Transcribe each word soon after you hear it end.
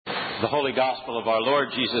The Holy Gospel of our Lord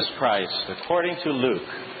Jesus Christ, according to Luke.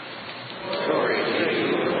 Glory to you,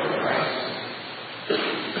 Lord Christ.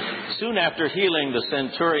 Soon after healing the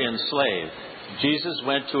centurion's slave, Jesus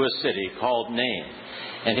went to a city called Nain,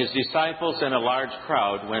 and his disciples and a large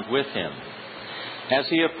crowd went with him. As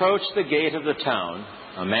he approached the gate of the town,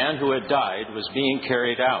 a man who had died was being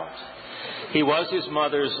carried out. He was his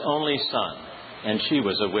mother's only son, and she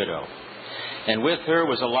was a widow. And with her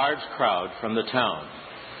was a large crowd from the town.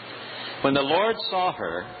 When the Lord saw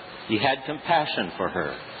her, he had compassion for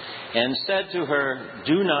her, and said to her,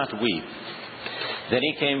 "Do not weep." Then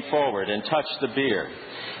he came forward and touched the bier,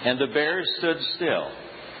 and the bearers stood still.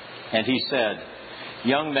 And he said,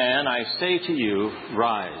 "Young man, I say to you,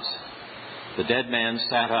 rise." The dead man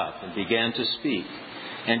sat up and began to speak,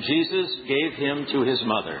 and Jesus gave him to his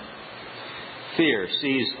mother. Fear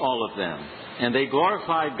seized all of them, and they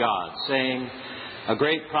glorified God, saying, "A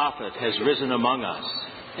great prophet has risen among us,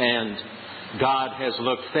 and God has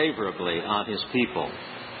looked favorably on his people."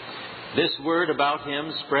 This word about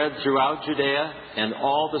him spread throughout Judea and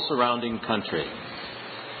all the surrounding country.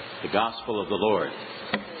 The Gospel of the Lord.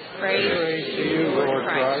 Praise to you, Lord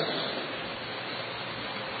Christ.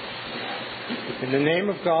 In the name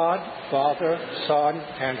of God, Father, Son,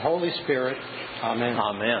 and Holy Spirit. Amen.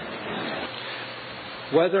 Amen.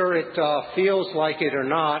 Whether it feels like it or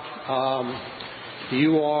not,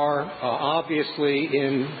 you are obviously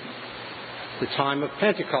in the time of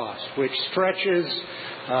Pentecost, which stretches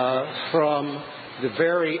from the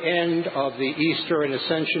very end of the Easter and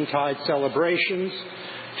Ascension Tide celebrations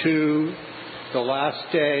to the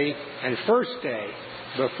last day and first day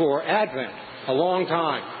before Advent, a long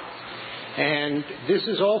time. And this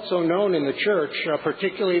is also known in the church,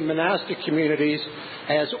 particularly in monastic communities,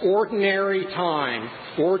 as ordinary time.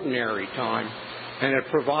 And it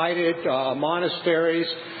provided monasteries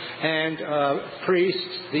and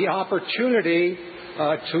priests the opportunity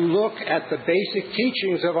to look at the basic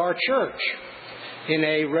teachings of our church in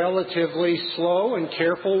a relatively slow and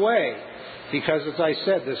careful way. Because, as I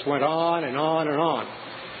said, this went on and on and on.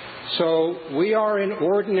 So we are in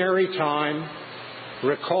ordinary time.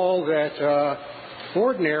 Recall that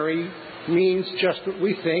ordinary means just what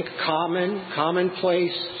we think, common,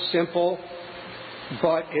 commonplace, simple.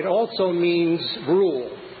 But it also means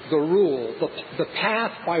the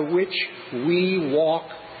path by which we walk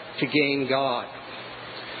to gain God.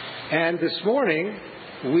 And this morning,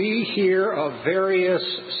 we hear of various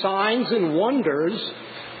signs and wonders,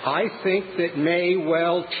 I think, that may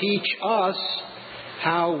well teach us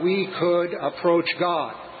how we could approach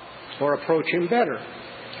God or approach Him better.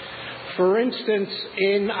 For instance,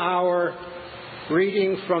 in our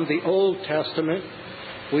reading from the Old Testament,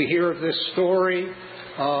 we hear of this story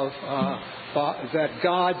of that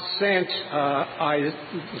God sent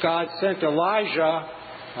Elijah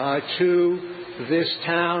to this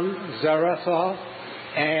town, Zarephath,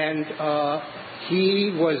 and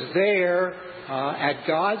he was there at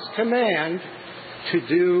God's command to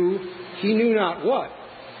do he knew not what.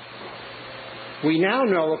 We now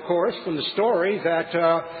know, of course, from the story that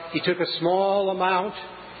he took a small amount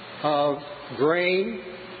of grain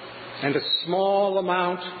and a small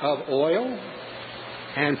amount of oil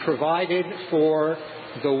and provided for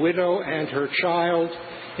the widow and her child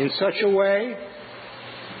in such a way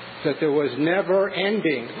that there was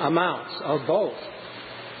never-ending amounts of both.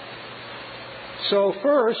 So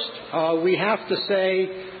first, we have to say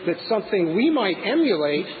that something we might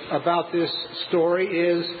emulate about this story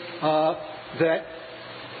is that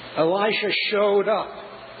Elisha showed up.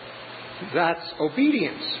 That's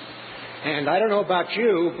obedience. And I don't know about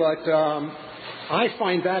you, but I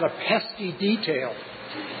find that a pesky detail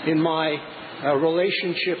in my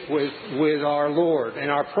relationship with our Lord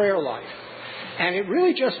and our prayer life. And it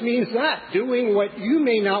really just means that, doing what you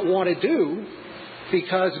may not want to do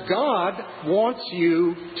because God wants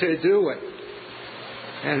you to do it.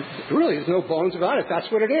 And really, there's no bones about it. That's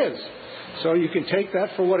what it is. So you can take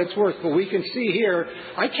that for what it's worth. But we can see here,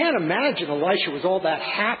 I can't imagine Elisha was all that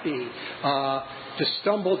happy to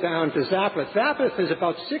stumble down to Zapheth. Zapheth is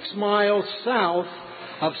about 6 miles south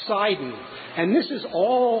of Sidon. And this is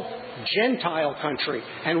all Gentile country.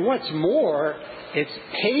 And what's more, it's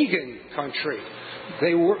pagan country.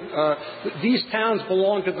 These towns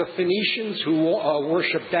belonged to the Phoenicians who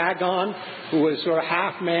worshipped Dagon, who was sort of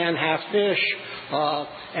half man, half fish.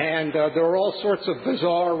 And there are all sorts of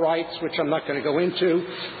bizarre rites, which I'm not going to go into,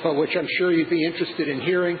 but which I'm sure you'd be interested in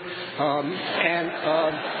hearing.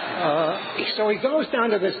 So he goes down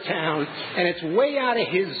to this town, and it's way out of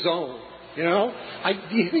his zone. You know,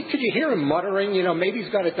 could you hear him muttering? You know, maybe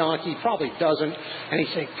he's got a donkey, probably doesn't, and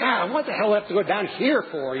he's saying, "God, what the hell do I have to go down here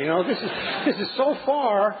for? You know, this is so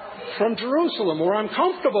far from Jerusalem where I'm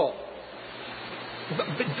comfortable."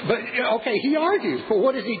 But okay, he argues. But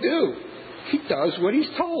what does he do? He does what he's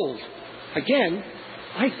told. Again,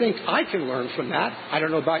 I think I can learn from that. I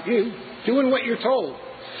don't know about you. Doing what you're told.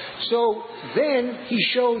 So then he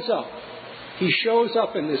shows up. He shows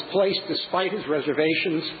up in this place despite his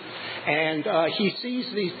reservations, and he sees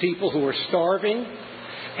these people who are starving.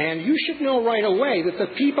 And you should know right away that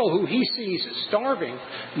the people who he sees starving,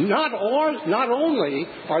 not only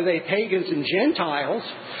are they pagans and Gentiles,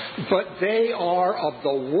 but they are of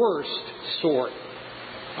the worst sort.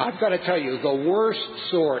 I've got to tell you, the worst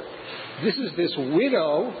sort. This is this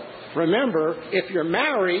widow. Remember, if you're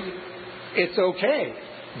married, it's okay.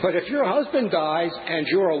 But if your husband dies and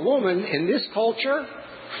you're a woman in this culture,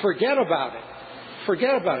 forget about it.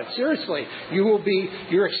 Forget about it. Seriously.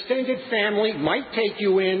 Your extended family might take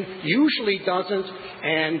you in, usually doesn't,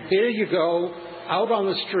 and there you go, out on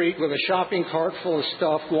the street with a shopping cart full of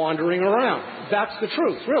stuff wandering around. That's the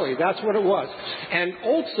truth, really. That's what it was. And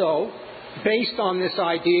also, based on this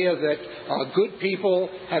idea that good people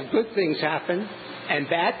have good things happen and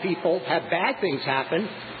bad people have bad things happen,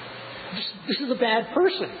 this is a bad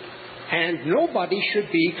person. And nobody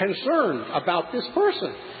should be concerned about this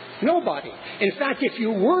person. Nobody. In fact, if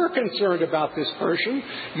you were concerned about this person,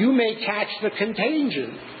 you may catch the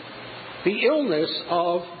contagion, the illness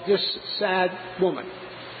of this sad woman.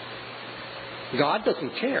 God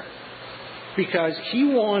doesn't care, because he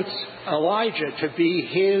wants Elijah to be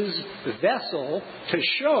his vessel to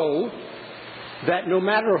show that no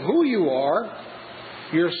matter who you are,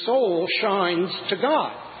 your soul shines to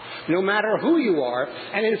God. No matter who you are.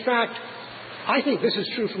 And in fact, I think this is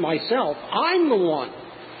true for myself. I'm the one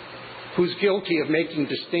who's guilty of making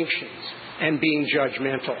distinctions and being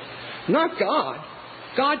judgmental. Not God.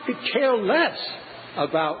 God could care less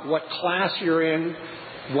about what class you're in,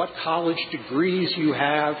 what college degrees you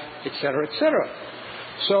have, etc., etc.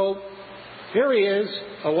 So here he is.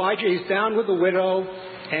 Elijah is down with the widow,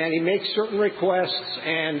 and he makes certain requests.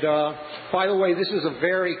 And by the way, this is a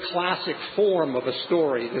very classic form of a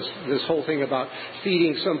story, this whole thing about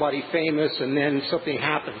feeding somebody famous and then something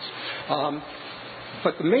happens.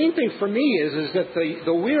 But the main thing for me is that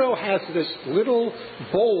the widow has this little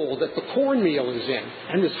bowl that the cornmeal is in,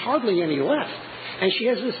 and there's hardly any left. And she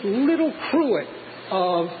has this little cruet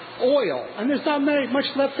of oil, and there's not much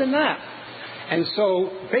left in that. And so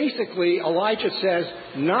basically Elijah says,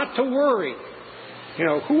 not to worry. You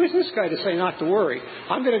know, who is this guy to say not to worry?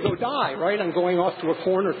 I'm going to go die, right? I'm going off to a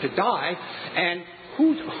corner to die. And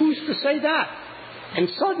who's to say that? And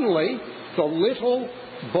suddenly, the little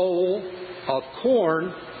bowl of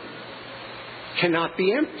corn cannot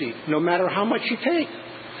be emptied, no matter how much you take.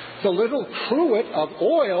 The little cruet of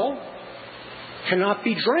oil cannot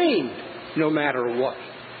be drained, no matter what.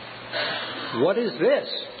 What is this?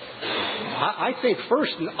 I think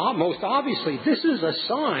first and most obviously, this is a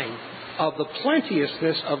sign of the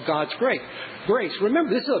plenteousness of God's grace.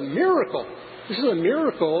 Remember, this is a miracle. This is a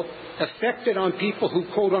miracle effected on people who,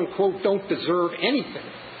 quote unquote, don't deserve anything.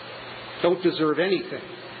 Don't deserve anything.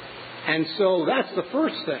 And so that's the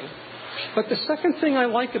first thing. But the second thing I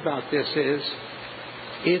like about this is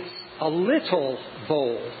it's a little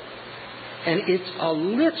bowl. And it's a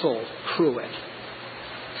little cruet.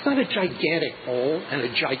 It's not a gigantic bowl and a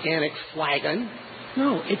gigantic flagon.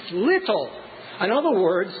 No, it's little. In other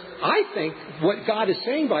words, I think what God is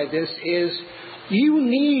saying by this is you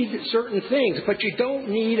need certain things, but you don't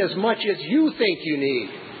need as much as you think you need.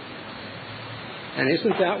 And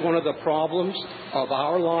isn't that one of the problems of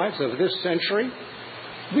our lives, of this century?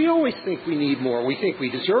 We always think we need more. We think we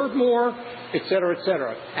deserve more, etc.,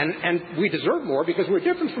 etc. And we deserve more because we're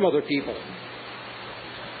different from other people.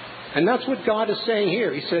 And that's what God is saying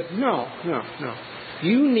here. He said, no.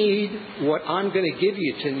 You need what I'm going to give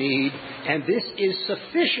you to need, and this is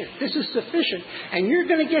sufficient. This is sufficient. And you're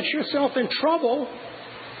going to get yourself in trouble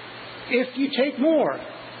if you take more.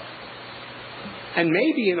 And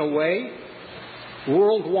maybe in a way,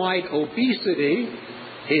 worldwide obesity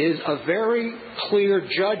is a very clear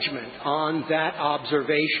judgment on that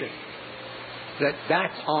observation.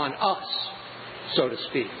 That's on us, so to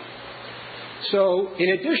speak. So, in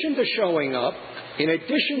addition to showing up, in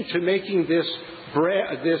addition to making this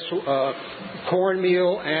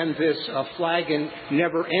cornmeal and this flagon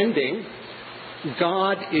never ending,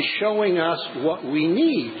 God is showing us what we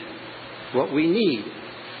need. What we need.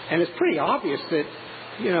 And it's pretty obvious that,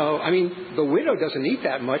 the widow doesn't eat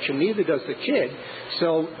that much, and neither does the kid.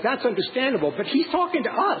 So that's understandable. But he's talking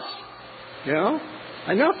to us,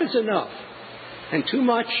 Enough is enough. And too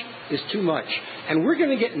much is too much. And we're going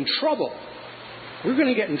to get in trouble. We're going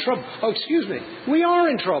to get in trouble. Oh, excuse me. We are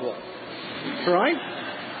in trouble. Right?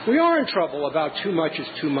 We are in trouble about too much is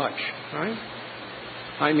too much. Right?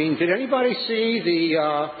 I mean, did anybody see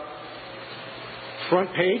the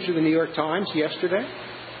front page of the New York Times yesterday?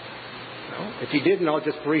 No? If you didn't, I'll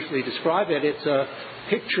just briefly describe it. It's a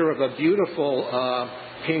picture of a beautiful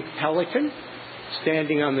pink pelican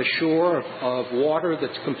standing on the shore of water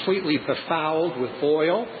that's completely befouled with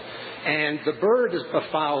oil. And the bird is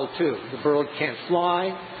befouled too. The bird can't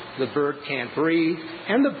fly, the bird can't breathe,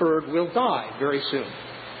 and the bird will die very soon.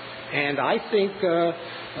 And I think,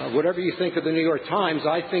 whatever you think of the New York Times,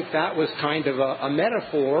 I think that was kind of a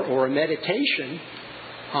metaphor or a meditation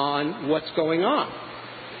on what's going on.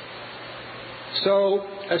 So,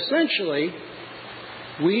 essentially,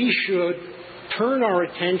 we should turn our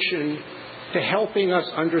attention to helping us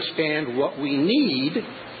understand what we need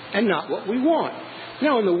and not what we want.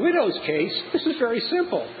 Now, in the widow's case, this is very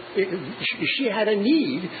simple. She had a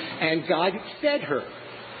need, and God fed her.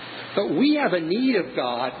 But we have a need of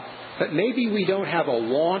God, but maybe we don't have a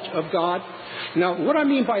want of God. Now, what I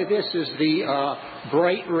mean by this is the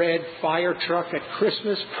bright red fire truck at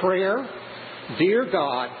Christmas prayer. Dear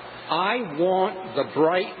God, I want the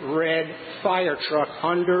bright red fire truck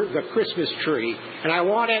under the Christmas tree, and I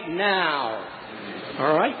want it now.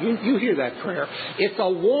 All right? You hear that prayer. It's a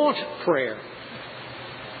want prayer.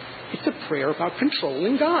 It's a prayer about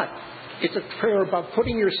controlling God. It's a prayer about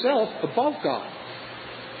putting yourself above God.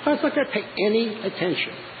 God's not going to pay any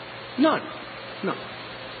attention. None. No.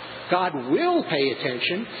 God will pay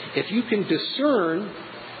attention if you can discern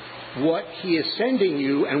what He is sending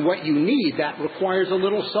you and what you need. That requires a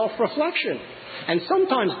little self-reflection. And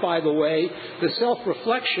sometimes, by the way, the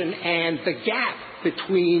self-reflection and the gap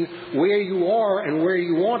between where you are and where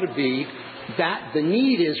you want to be, that the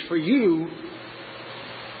need is for you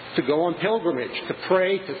to go on pilgrimage, to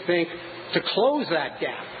pray, to think, to close that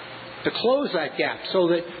gap. To close that gap so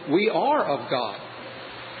that we are of God.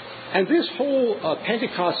 And this whole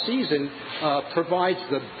Pentecost season provides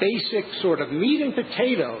the basic sort of meat and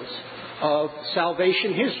potatoes of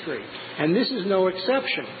salvation history. And this is no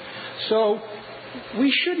exception. So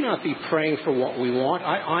we should not be praying for what we want.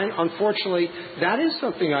 Unfortunately, that is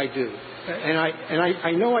something I do. And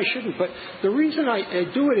I know I shouldn't. But the reason I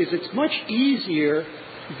do it is it's much easier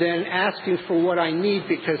than asking for what I need,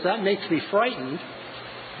 because that makes me frightened,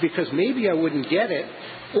 because maybe I wouldn't get it.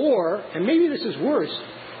 Or, and maybe this is worse,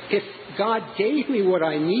 if God gave me what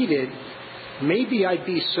I needed, maybe I'd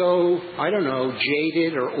be so, I don't know,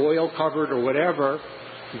 jaded or oil covered or whatever,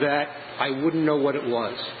 that I wouldn't know what it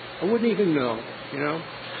was. I wouldn't even know, you know.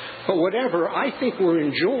 But whatever, I think we're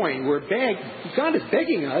enjoying, God is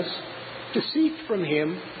begging us to seek from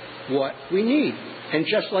Him what we need. And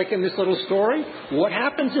just like in this little story, what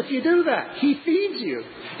happens if you do that? He feeds you.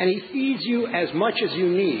 And He feeds you as much as you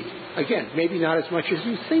need. Again, maybe not as much as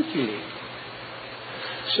you think you need.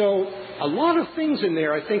 So, a lot of things in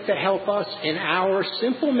there, I think, that help us in our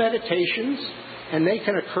simple meditations. And they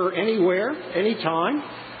can occur anywhere, anytime,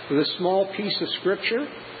 with a small piece of Scripture.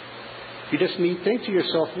 You just need to think to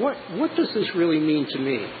yourself, what does this really mean to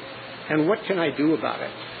me? And what can I do about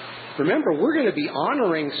it? Remember, we're going to be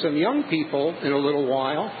honoring some young people in a little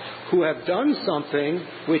while who have done something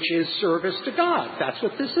which is service to God. That's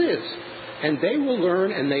what this is. And they will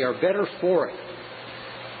learn, and they are better for it.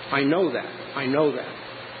 I know that. I know that.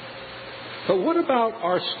 But what about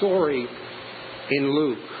our story in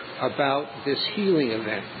Luke about this healing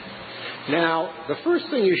event? Now, the first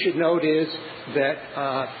thing you should note is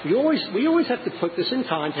that we always have to put this in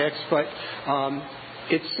context, but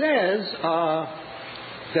it says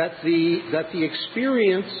that the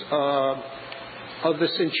experience of the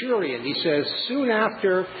centurion, he says, soon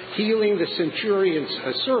after healing the centurion's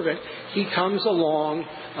servant, he comes along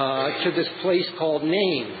to this place called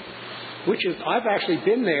Nain, which is, I've actually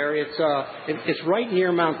been there. It's right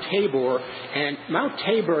near Mount Tabor, and Mount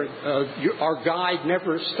Tabor, our guide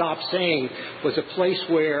never stopped saying, was a place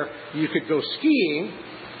where you could go skiing,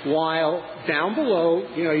 while down below,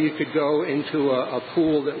 you could go into a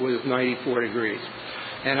pool that was 94 degrees.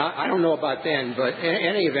 And I don't know about then, but in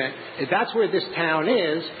any event, that's where this town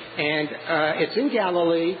is, and it's in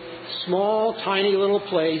Galilee, small, tiny little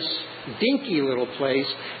place, dinky little place,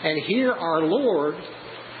 and here our Lord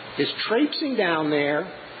is traipsing down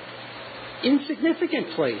there,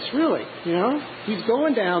 insignificant place, really, He's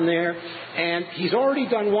going down there, and He's already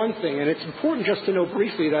done one thing, and it's important just to know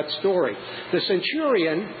briefly that story. The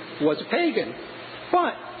centurion was a pagan,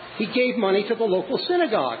 but He gave money to the local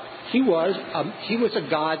synagogue. He was a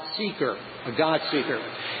God seeker,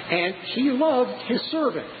 and he loved his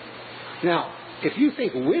servant. Now, if you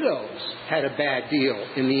think widows had a bad deal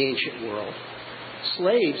in the ancient world,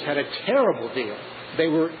 slaves had a terrible deal. They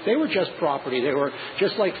were just property. They were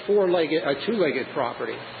just like two-legged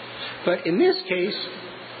property. But in this case,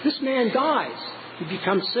 this man dies. He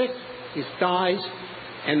becomes sick. He dies,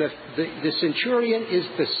 and the centurion is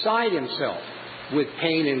beside himself with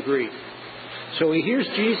pain and grief. So he hears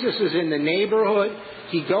Jesus is in the neighborhood.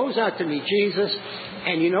 He goes out to meet Jesus,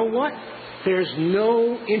 and you know what? There's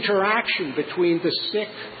no interaction between the sick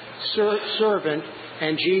servant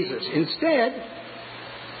and Jesus. Instead,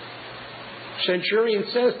 centurion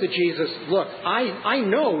says to Jesus, look, I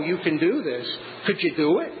know you can do this. Could you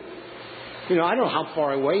do it? I don't know how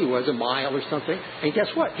far away he was, a mile or something. And guess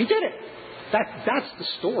what? He did it. That's the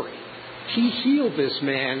story. He healed this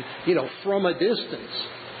man, from a distance.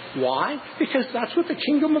 Why? Because that's what the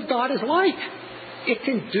kingdom of God is like. It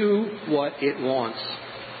can do what it wants.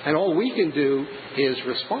 And all we can do is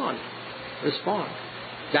respond. Respond.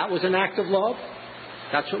 That was an act of love.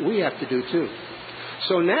 That's what we have to do too.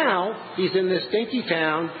 So now he's in this dinky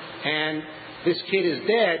town, and this kid is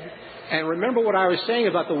dead. And remember what I was saying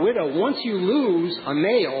about the widow. Once you lose a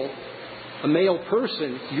male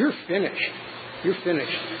person, you're finished. You're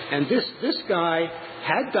finished. And this guy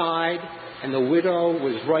had died, and the widow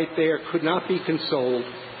was right there, could not be consoled.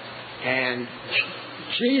 And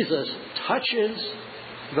Jesus touches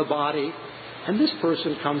the body, and this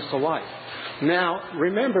person comes to life. Now,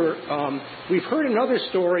 remember, we've heard in other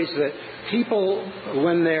stories that people,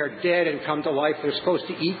 when they're dead and come to life, they're supposed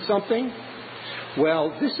to eat something.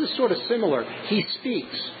 Well, this is sort of similar. He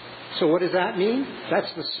speaks. So what does that mean?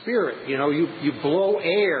 That's the spirit. You blow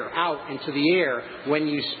air out into the air when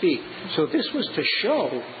you speak. So this was to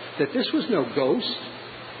show that this was no ghost.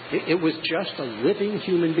 It was just a living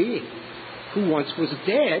human being who once was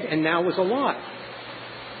dead and now was alive.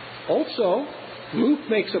 Also, Luke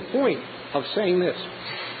makes a point of saying this.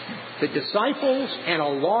 The disciples and a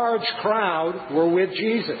large crowd were with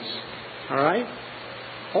Jesus. All right?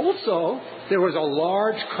 Also, there was a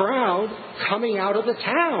large crowd coming out of the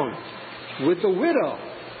town with the widow.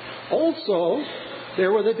 Also,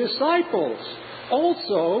 there were the disciples.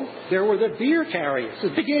 Also, there were the beer carriers.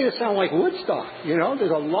 It's beginning to sound like Woodstock.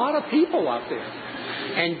 There's a lot of people out there.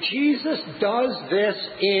 And Jesus does this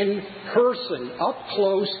in person, up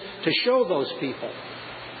close, to show those people.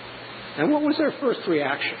 And what was their first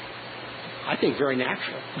reaction? I think very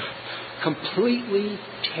natural. Completely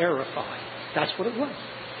terrified. That's what it was.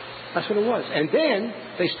 That's what it was. And then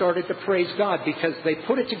they started to praise God because they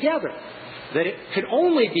put it together. That it could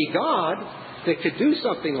only be God that could do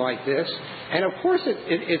something like this. And of course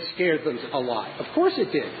it scared them a lot. Of course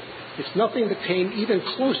it did. It's nothing that came even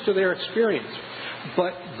close to their experience.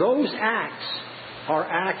 But those acts are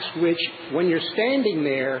acts which, when you're standing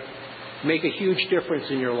there, make a huge difference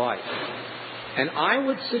in your life. And I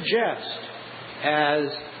would suggest, as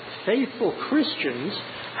faithful Christians,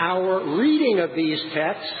 our reading of these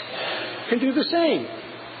texts can do the same.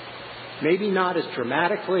 Maybe not as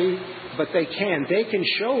dramatically, but they can. They can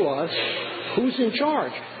show us who's in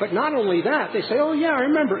charge. But not only that, they say, oh yeah, I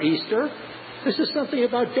remember Easter. This is something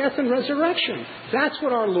about death and resurrection. That's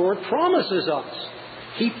what our Lord promises us.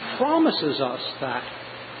 He promises us that.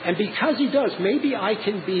 And because He does, maybe I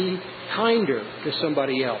can be kinder to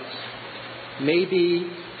somebody else. Maybe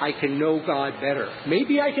I can know God better.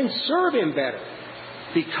 Maybe I can serve Him better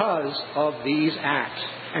because of these acts.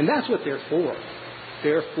 And that's what they're for.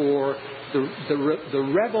 They're for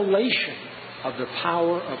the revelation of the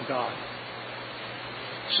power of God.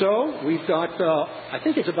 So we've got, I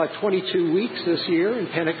think it's about 22 weeks this year in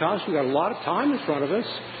Pentecost. We've got a lot of time in front of us.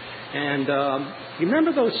 And you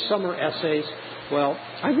remember those summer essays? Well,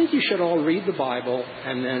 I think you should all read the Bible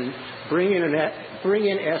and then bring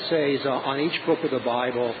in essays on each book of the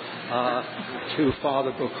Bible to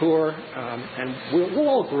Father Bocur, and we'll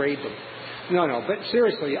all grade them. No, but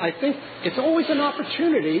seriously, I think it's always an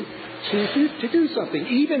opportunity to do something,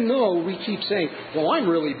 even though we keep saying, well, I'm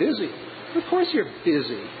really busy. Of course you're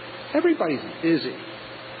busy. Everybody's busy.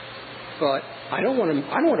 But I don't want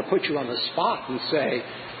to put you on the spot and say,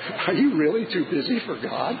 are you really too busy for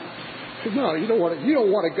God? No, you don't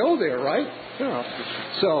want to go there, right? No.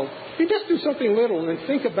 So you just do something little and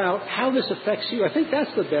think about how this affects you. I think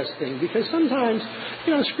that's the best thing, because sometimes,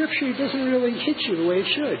 Scripture doesn't really hit you the way it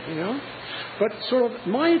should, But sort of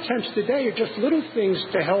my attempts today are just little things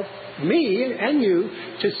to help me and you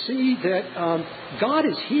to see that God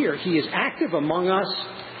is here. He is active among us,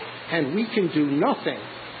 and we can do nothing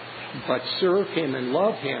but serve Him and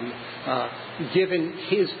love Him, given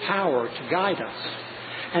His power to guide us.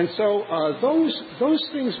 And so those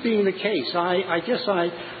things being the case, I guess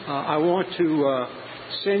I want to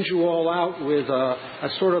send you all out with a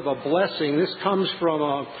sort of a blessing. This comes from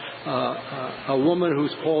a woman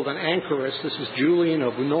who's called an anchoress. This is Julian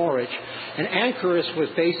of Norwich. An anchoress was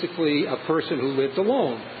basically a person who lived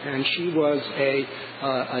alone, and she was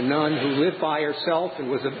a nun who lived by herself and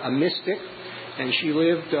was a mystic. And she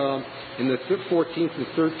lived in the 14th and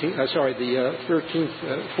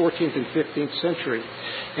 15th century.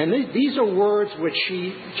 And these are words which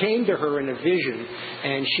she came to her in a vision,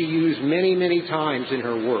 and she used many, many times in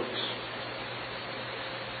her works.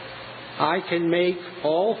 I can make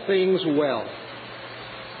all things well.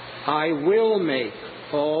 I will make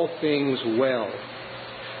all things well.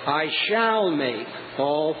 I shall make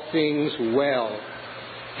all things well.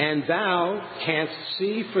 And thou canst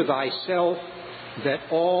see for thyself that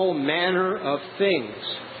all manner of things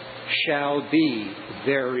shall be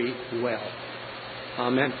very well.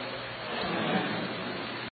 Amen.